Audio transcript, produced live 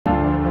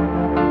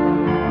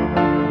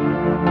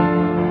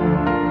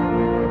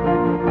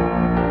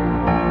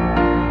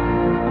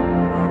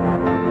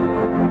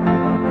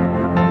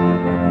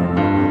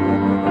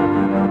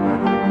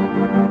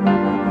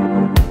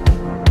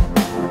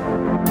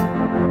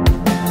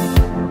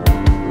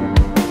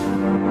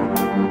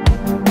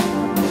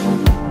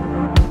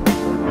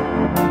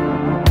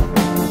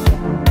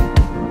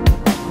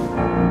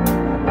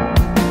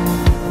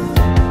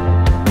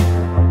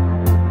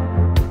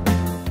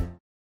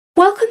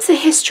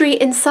History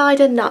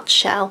Inside a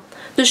Nutshell,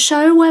 the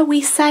show where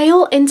we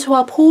sail into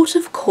our port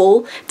of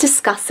call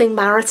discussing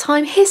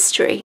maritime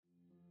history.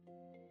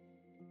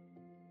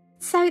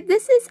 So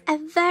this is a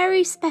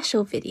very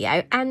special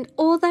video, and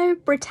although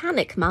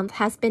Britannic month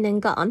has been and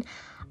gone,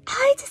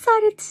 I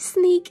decided to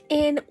sneak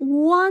in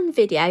one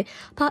video,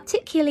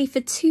 particularly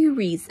for two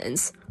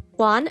reasons.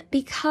 One,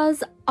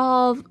 because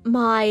of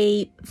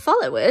my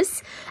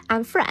followers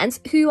and friends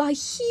who are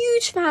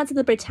huge fans of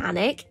the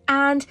Britannic,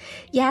 and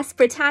yes,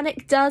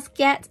 Britannic does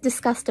get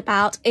discussed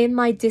about in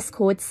my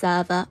Discord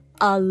server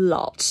a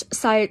lot.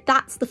 So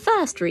that's the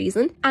first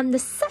reason. And the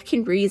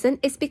second reason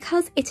is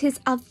because it is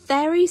a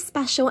very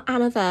special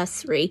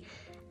anniversary.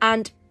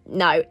 And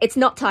no, it's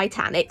not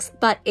Titanic's,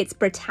 but it's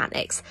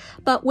Britannic's.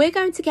 But we're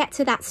going to get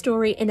to that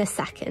story in a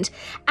second.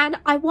 And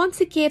I want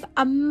to give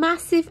a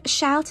massive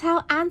shout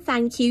out and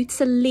thank you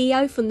to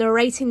Leo for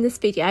narrating this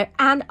video.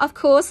 And of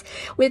course,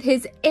 with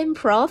his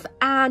improv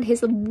and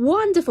his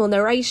wonderful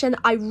narration,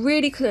 I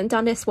really couldn't have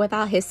done this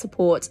without his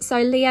support. So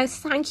Leo,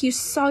 thank you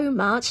so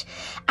much.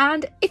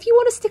 And if you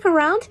want to stick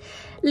around,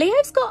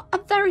 Leo's got a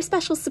very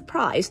special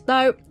surprise,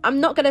 though I'm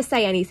not going to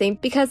say anything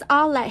because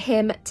I'll let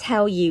him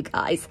tell you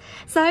guys.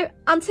 So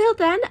until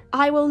then,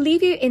 I will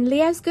leave you in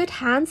Leo's good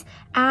hands,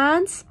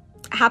 and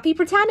happy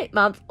Britannic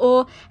month,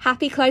 or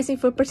happy closing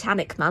for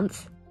Britannic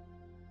month.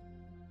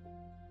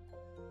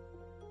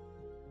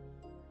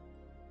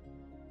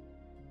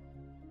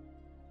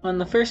 On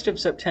the 1st of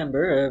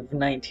September of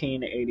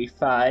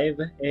 1985,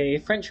 a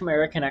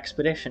French-American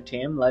expedition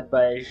team led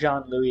by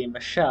Jean-Louis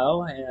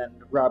Michel and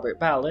Robert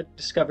Ballard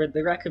discovered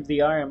the wreck of the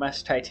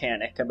RMS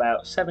Titanic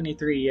about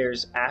 73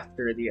 years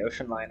after the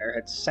ocean liner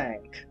had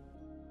sank.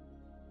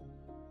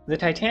 The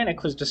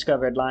Titanic was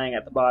discovered lying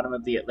at the bottom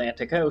of the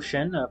Atlantic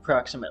Ocean,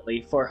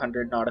 approximately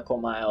 400 nautical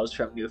miles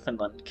from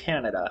Newfoundland,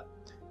 Canada.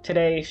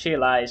 Today, she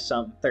lies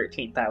some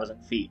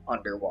 13,000 feet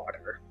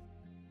underwater.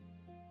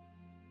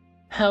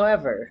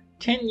 However,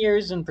 10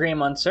 years and 3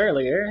 months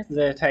earlier,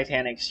 the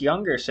Titanic's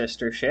younger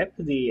sister ship,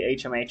 the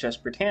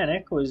HMHS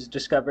Britannic, was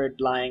discovered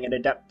lying at a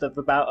depth of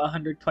about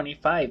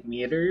 125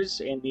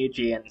 meters in the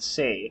Aegean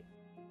Sea.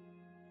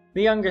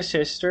 The younger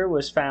sister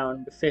was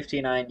found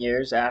 59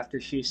 years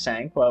after she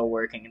sank while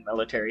working in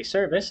military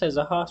service as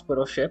a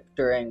hospital ship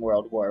during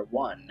World War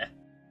I.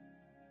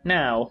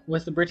 Now,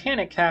 with the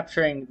Britannic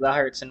capturing the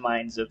hearts and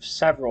minds of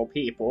several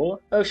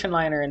people, ocean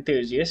liner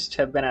enthusiasts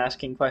have been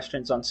asking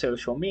questions on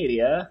social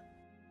media.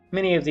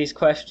 Many of these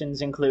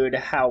questions include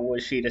how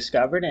was she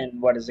discovered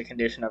and what is the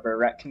condition of her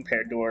wreck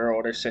compared to her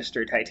older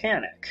sister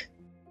Titanic?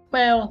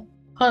 Well,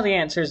 all the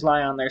answers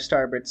lie on their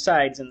starboard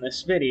sides in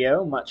this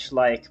video, much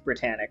like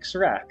Britannic's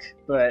wreck,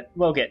 but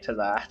we'll get to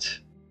that.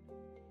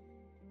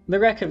 The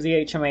wreck of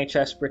the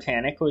HMHS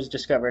Britannic was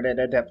discovered at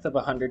a depth of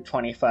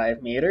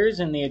 125 meters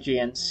in the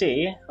Aegean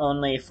Sea,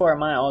 only 4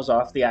 miles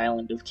off the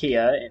island of Kea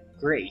in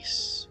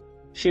Greece.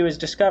 She was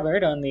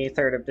discovered on the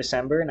 3rd of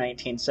December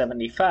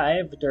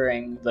 1975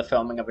 during the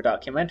filming of a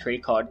documentary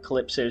called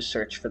Calypso's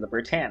Search for the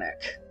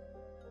Britannic.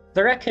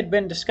 The wreck had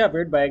been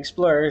discovered by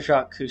explorer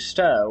Jacques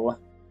Cousteau.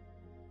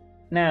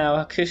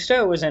 Now,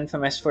 Cousteau was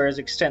infamous for his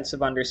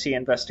extensive undersea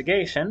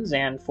investigations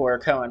and for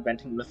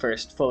co-inventing the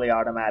first fully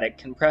automatic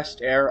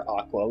compressed air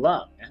aqua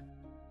lung.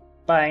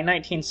 By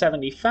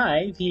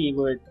 1975, he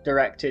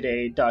directed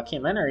a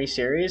documentary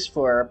series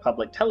for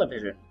public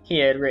television. He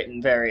had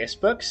written various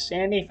books,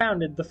 and he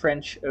founded the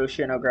French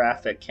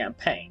Oceanographic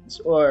Campaigns,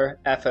 or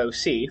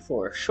FOC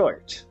for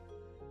short.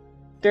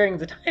 During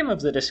the time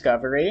of the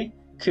discovery,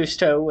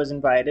 Cousteau was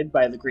invited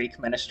by the Greek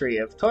Ministry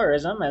of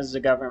Tourism as the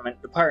government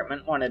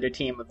department wanted a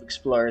team of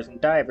explorers and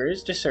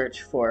divers to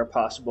search for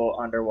possible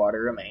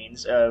underwater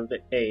remains of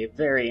a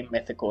very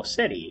mythical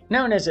city,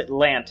 known as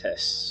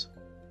Atlantis.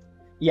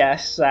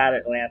 Yes, that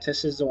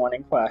Atlantis is the one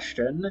in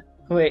question,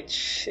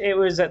 which it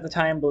was at the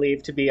time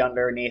believed to be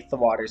underneath the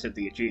waters of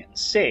the Aegean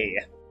Sea.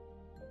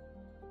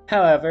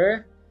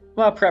 However,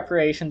 while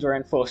preparations were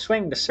in full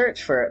swing to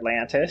search for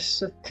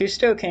Atlantis,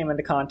 Cousteau came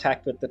into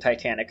contact with the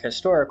Titanic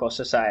Historical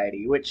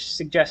Society, which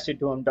suggested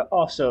to him to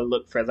also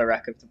look for the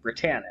wreck of the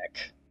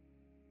Britannic.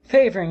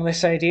 Favoring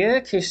this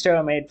idea,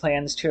 Cousteau made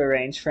plans to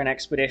arrange for an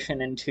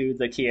expedition into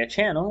the Kea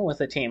Channel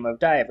with a team of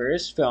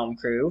divers, film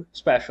crew,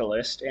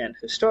 specialists, and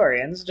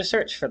historians to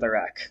search for the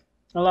wreck,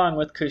 along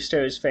with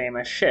Cousteau's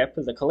famous ship,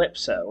 the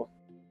Calypso.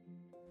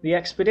 The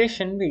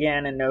expedition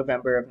began in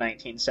November of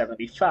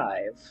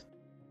 1975.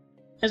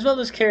 As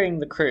well as carrying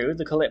the crew,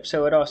 the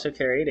Calypso had also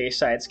carried a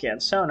side-scan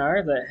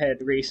sonar that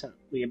had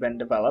recently been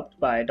developed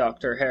by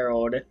Dr.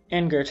 Harold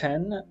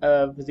Ingerton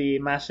of the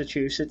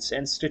Massachusetts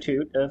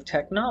Institute of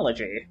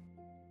Technology.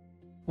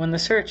 When the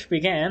search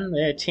began,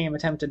 the team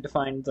attempted to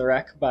find the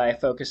wreck by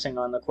focusing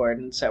on the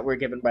coordinates that were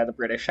given by the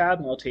British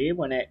Admiralty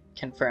when it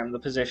confirmed the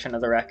position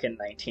of the wreck in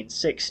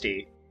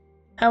 1960.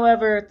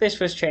 However, this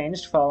was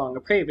changed following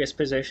a previous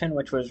position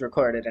which was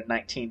recorded in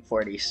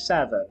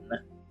 1947.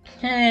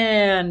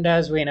 And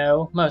as we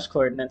know, most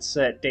coordinates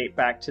that date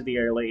back to the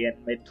early and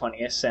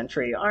mid-20th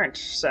century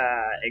aren't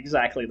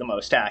exactly the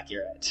most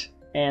accurate.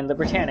 and the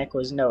Britannic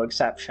was no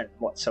exception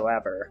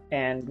whatsoever.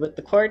 And with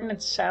the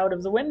coordinates out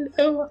of the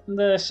window,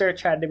 the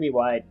search had to be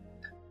widened.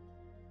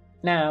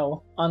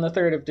 Now, on the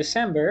 3rd of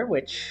December,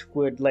 which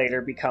would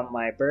later become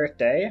my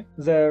birthday,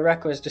 the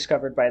wreck was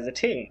discovered by the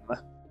team.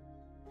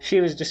 She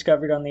was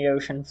discovered on the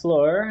ocean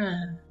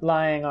floor,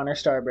 lying on her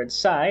starboard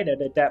side at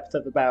a depth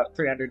of about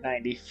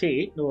 390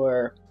 feet,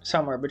 or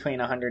somewhere between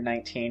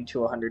 119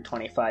 to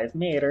 125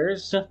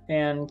 meters,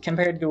 and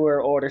compared to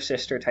her older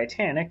sister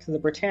Titanic, the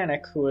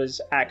Britannic was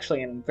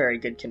actually in very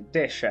good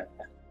condition.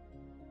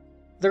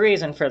 The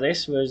reason for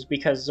this was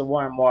because the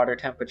warm water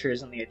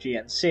temperatures in the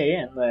Aegean Sea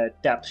and the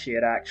depth she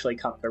had actually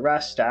come to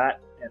rest at,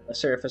 and the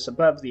surface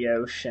above the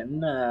ocean,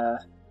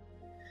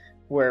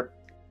 were,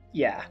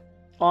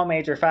 all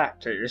major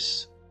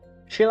factors.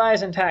 She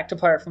lies intact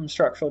apart from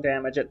structural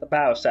damage at the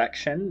bow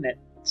section.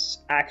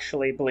 It's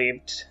actually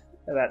believed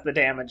that the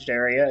damaged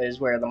area is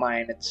where the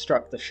mine had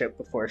struck the ship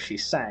before she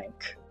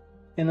sank.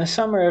 In the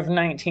summer of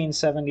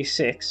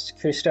 1976,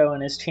 Cousteau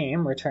and his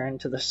team returned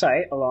to the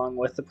site along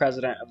with the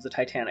president of the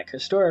Titanic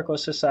Historical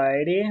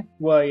Society,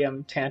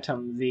 William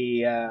Tantum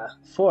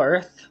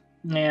IV,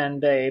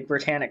 and a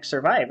Britannic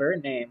survivor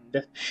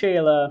named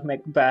Sheila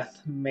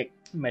Macbeth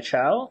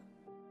Mitchell.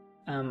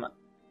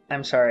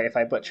 I'm sorry if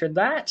I butchered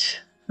that.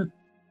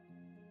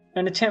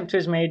 An attempt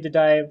was made to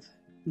dive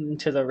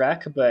into the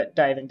wreck, but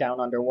diving down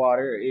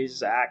underwater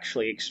is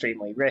actually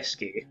extremely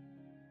risky.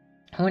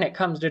 When it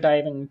comes to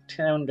diving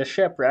down to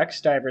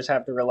shipwrecks, divers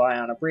have to rely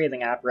on a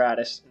breathing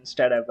apparatus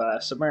instead of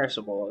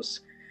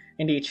submersibles,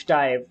 and each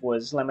dive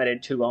was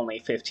limited to only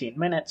 15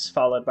 minutes,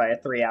 followed by a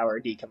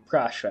 3-hour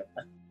decompression.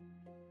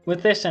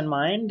 With this in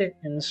mind,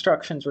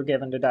 instructions were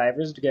given to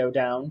divers to go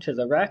down to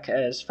the wreck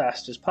as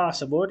fast as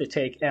possible to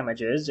take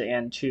images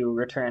and to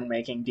return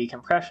making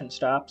decompression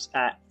stops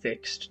at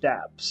fixed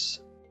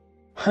depths.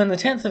 On the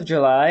 10th of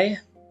July,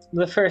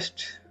 the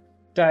first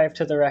dive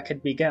to the wreck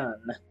had begun.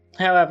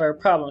 However,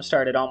 problems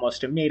started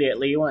almost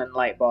immediately when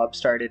light bulbs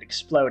started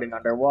exploding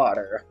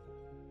underwater.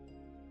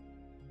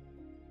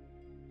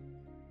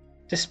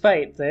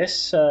 Despite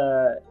this,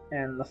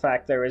 and the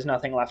fact there was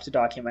nothing left to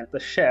document the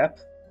ship,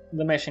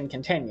 the mission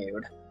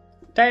continued.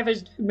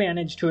 Divers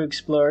managed to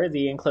explore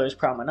the enclosed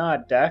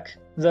promenade deck,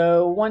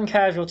 though one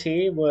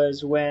casualty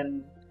was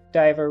when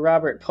diver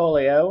Robert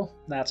Polio,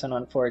 that's an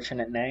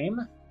unfortunate name,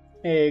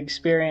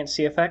 experienced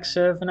the effects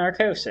of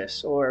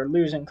narcosis, or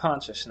losing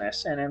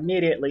consciousness, and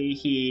immediately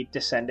he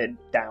descended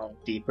down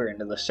deeper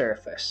into the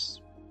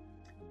surface.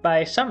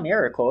 By some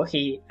miracle,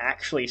 he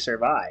actually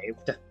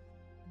survived.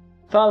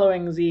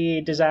 Following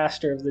the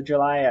disaster of the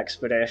July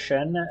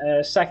expedition,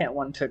 a second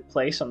one took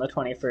place on the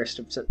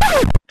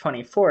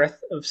 24th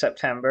of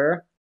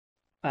September.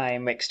 I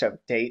mixed up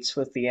dates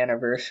with the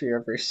anniversary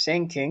of her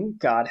sinking,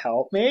 God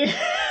help me.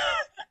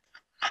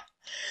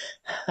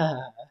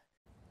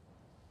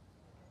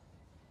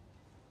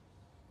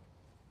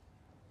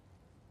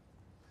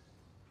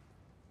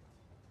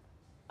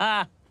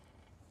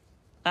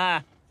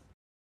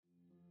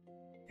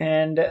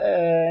 And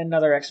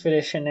another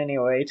expedition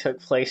anyway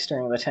took place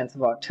during the 10th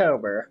of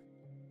October.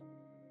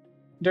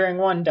 During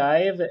one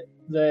dive,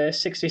 the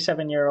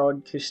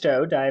 67-year-old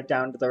Cousteau dived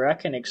down to the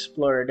wreck and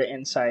explored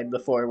inside the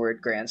forward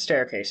grand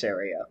staircase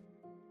area.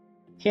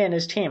 He and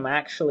his team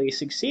actually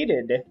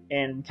succeeded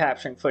in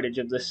capturing footage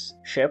of this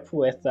ship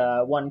with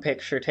one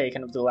picture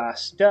taken of the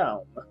last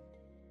dome.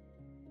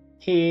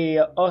 He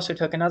also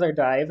took another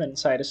dive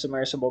inside a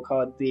submersible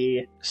called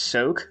the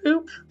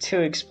Cousteau to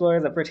explore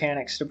the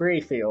Britannic's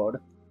debris field.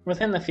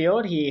 Within the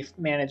field, he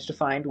managed to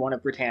find one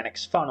of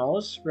Britannic's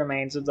funnels,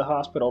 remains of the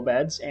hospital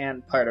beds,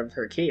 and part of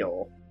her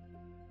keel.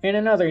 In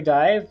another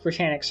dive,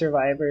 Britannic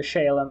survivor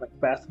Sheila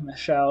Macbeth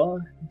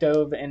Mitchell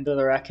dove into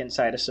the wreck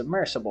inside a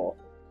submersible.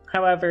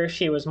 However,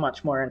 she was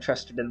much more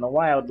interested in the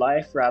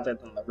wildlife rather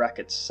than the wreck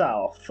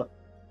itself.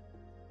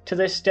 To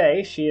this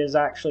day, she is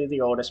actually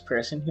the oldest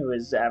person who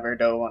has ever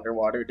dove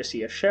underwater to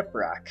see a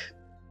shipwreck.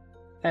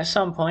 At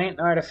some point,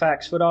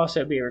 artifacts would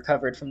also be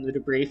recovered from the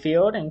debris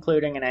field,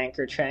 including an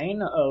anchor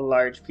chain, a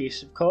large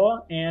piece of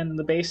coal, and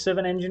the base of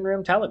an engine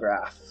room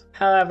telegraph.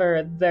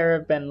 However, there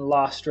have been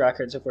lost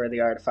records of where the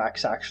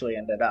artifacts actually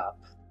ended up.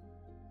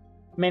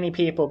 Many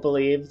people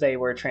believe they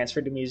were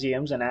transferred to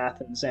museums in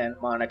Athens and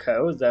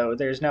Monaco, though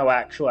there's no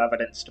actual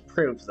evidence to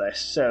prove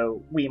this,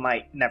 so we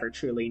might never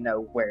truly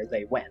know where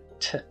they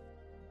went.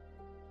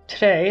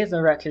 Today,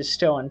 the wreck is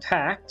still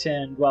intact,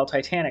 and while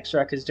Titanic's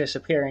wreck is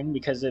disappearing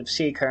because of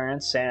sea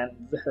currents and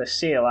the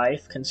sea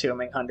life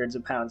consuming hundreds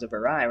of pounds of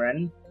her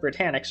iron,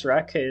 Britannic's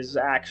wreck is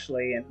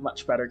actually in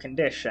much better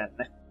condition.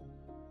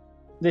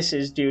 This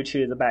is due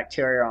to the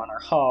bacteria on her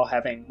hull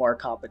having more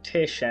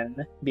competition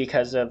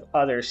because of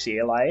other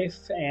sea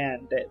life,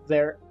 and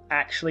they're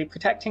actually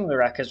protecting the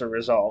wreck as a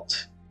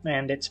result,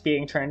 and it's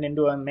being turned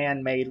into a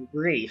man-made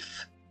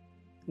reef,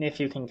 if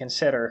you can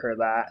consider her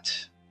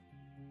that.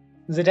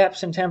 The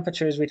depths and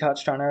temperatures we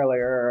touched on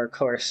earlier are, of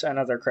course,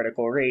 another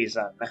critical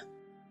reason.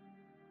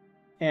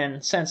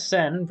 And since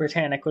then,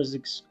 Britannic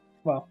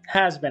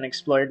has been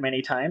explored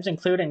many times,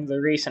 including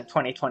the recent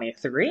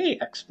 2023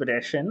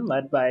 expedition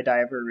led by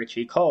diver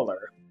Richie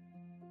Kohler.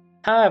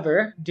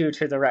 However, due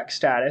to the wreck's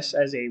status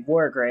as a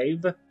war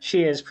grave,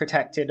 she is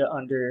protected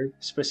under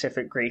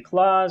specific Greek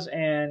laws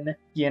and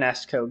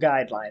UNESCO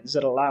guidelines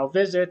that allow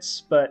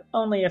visits, but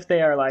only if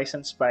they are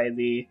licensed by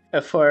the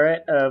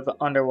Authority of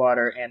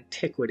Underwater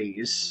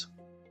Antiquities.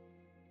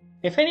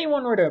 If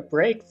anyone were to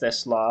break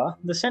this law,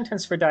 the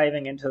sentence for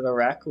diving into the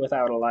wreck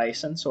without a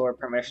license or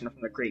permission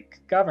from the Greek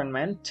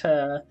government,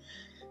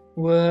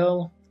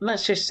 well,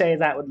 let's just say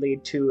that would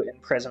lead to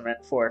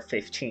imprisonment for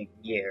 15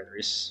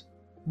 years.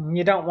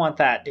 You don't want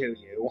that, do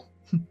you?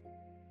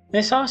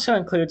 This also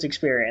includes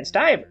experienced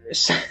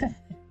divers.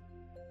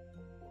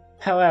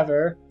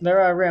 However,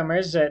 there are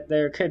rumors that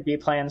there could be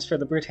plans for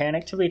the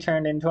Britannic to be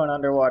turned into an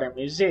underwater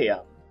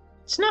museum.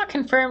 It's not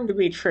confirmed to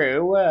be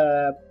true,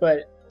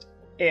 but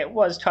it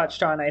was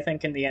touched on, I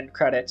think, in the end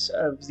credits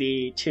of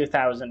the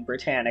 2000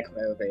 Britannic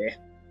movie.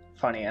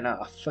 Funny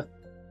enough.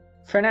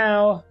 For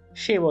now,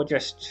 she will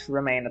just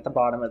remain at the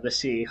bottom of the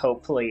sea,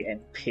 hopefully in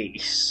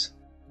peace.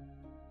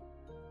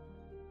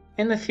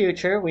 In the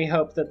future, we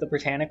hope that the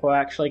Britannic will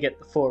actually get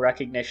the full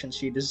recognition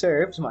she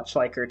deserves, much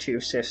like her two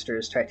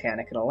sisters,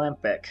 Titanic and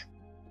Olympic.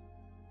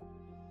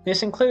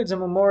 This includes a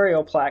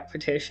memorial plaque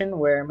petition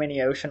where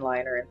many ocean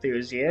liner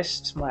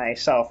enthusiasts,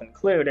 myself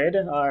included,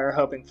 are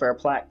hoping for a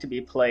plaque to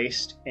be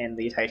placed in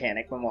the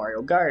Titanic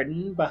Memorial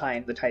Garden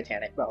behind the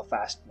Titanic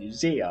Belfast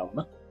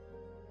Museum.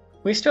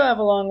 We still have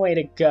a long way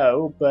to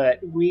go, but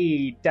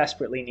we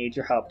desperately need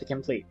your help to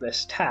complete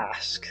this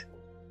task.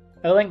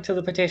 A link to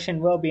the petition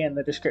will be in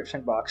the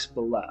description box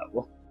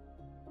below.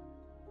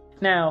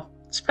 Now,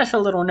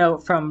 special little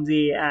note from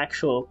the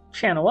actual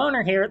channel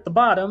owner here at the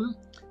bottom.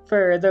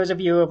 For those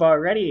of you who have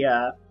already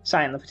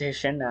signed the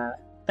petition,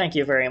 thank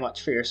you very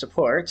much for your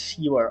support.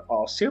 You are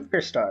all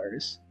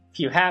superstars. If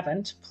you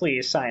haven't,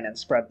 please sign and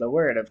spread the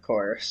word, of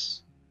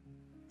course.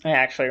 I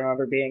actually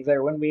remember being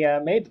there when we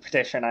made the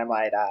petition, I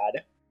might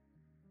add.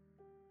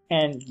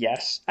 And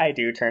yes, I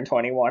do turn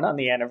 21 on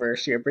the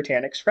anniversary of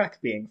Britannic's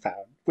wreck being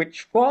found,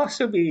 which will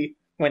also be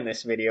when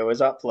this video is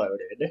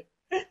uploaded.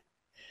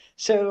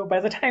 So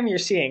by the time you're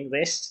seeing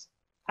this,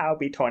 I'll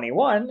be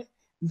 21,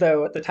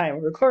 though at the time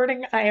of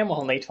recording, I am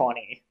only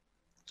 20.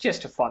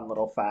 Just a fun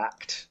little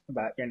fact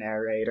about your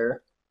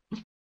narrator.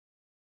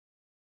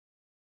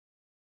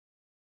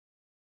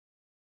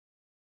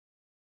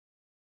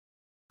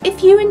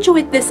 If you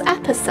enjoyed this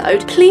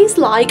episode, please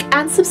like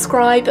and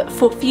subscribe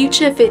for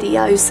future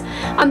videos.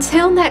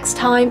 Until next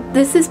time,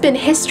 this has been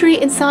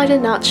History Inside a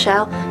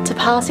Nutshell,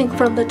 departing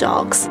from the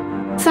docks.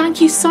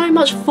 Thank you so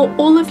much for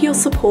all of your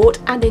support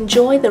and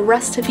enjoy the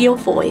rest of your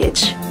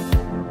voyage.